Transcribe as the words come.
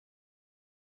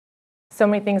So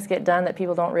many things get done that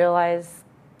people don't realize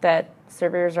that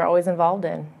surveyors are always involved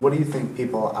in. What do you think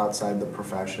people outside the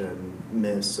profession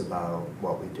miss about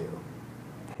what we do?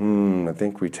 I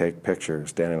think we take pictures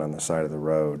standing on the side of the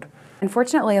road.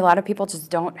 Unfortunately, a lot of people just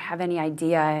don't have any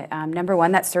idea, number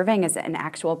one, that surveying is an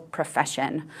actual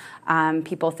profession.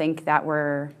 People think that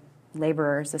we're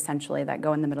laborers, essentially, that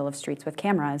go in the middle of streets with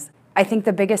cameras. I think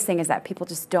the biggest thing is that people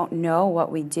just don't know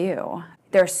what we do.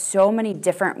 There are so many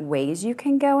different ways you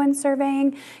can go in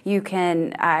surveying. You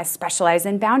can specialize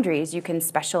in boundaries. You can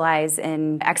specialize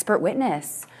in expert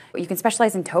witness. You can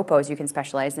specialize in topos. You can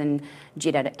specialize in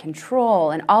geodetic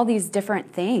control and all these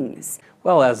different things.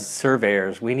 Well, as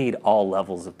surveyors, we need all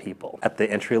levels of people. At the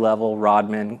entry level,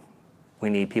 rodmen, we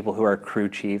need people who are crew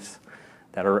chiefs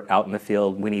that are out in the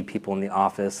field. We need people in the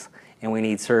office, and we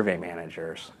need survey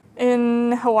managers.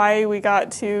 In Hawaii, we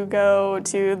got to go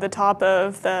to the top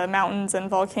of the mountains and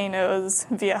volcanoes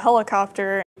via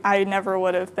helicopter. I never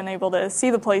would have been able to see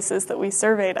the places that we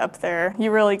surveyed up there. You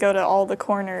really go to all the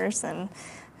corners and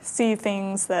see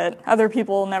things that other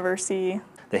people never see.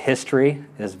 The history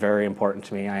is very important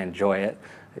to me. I enjoy it,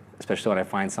 especially when I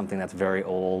find something that's very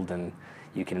old and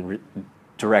you can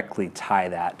directly tie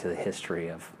that to the history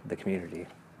of the community.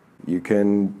 You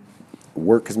can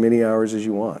work as many hours as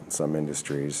you want in some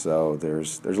industries, so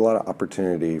there's a lot of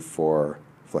opportunity for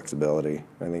flexibility.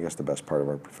 I think that's the best part of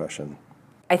our profession.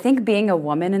 I think being a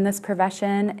woman in this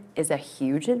profession is a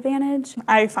huge advantage.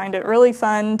 I find it really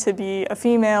fun to be a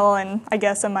female and I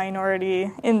guess a minority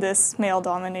in this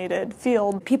male-dominated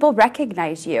field. People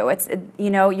recognize you. It's, you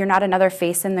know, you're not another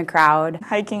face in the crowd.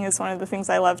 Hiking is one of the things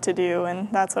I love to do, and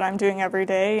that's what I'm doing every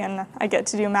day, and I get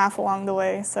to do math along the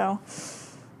way, so.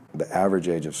 The average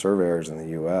age of surveyors in the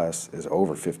U.S. is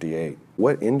over 58.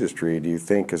 What industry do you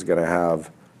think is going to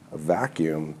have a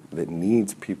vacuum that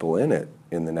needs people in it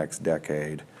in the next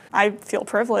decade? I feel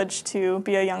privileged to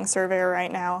be a young surveyor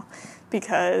right now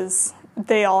because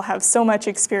they all have so much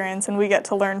experience and we get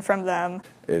to learn from them.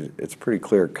 It's pretty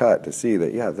clear cut to see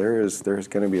that, yeah, there's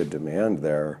going to be a demand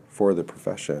there for the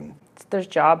profession. There's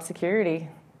job security.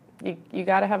 You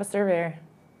got to have a surveyor.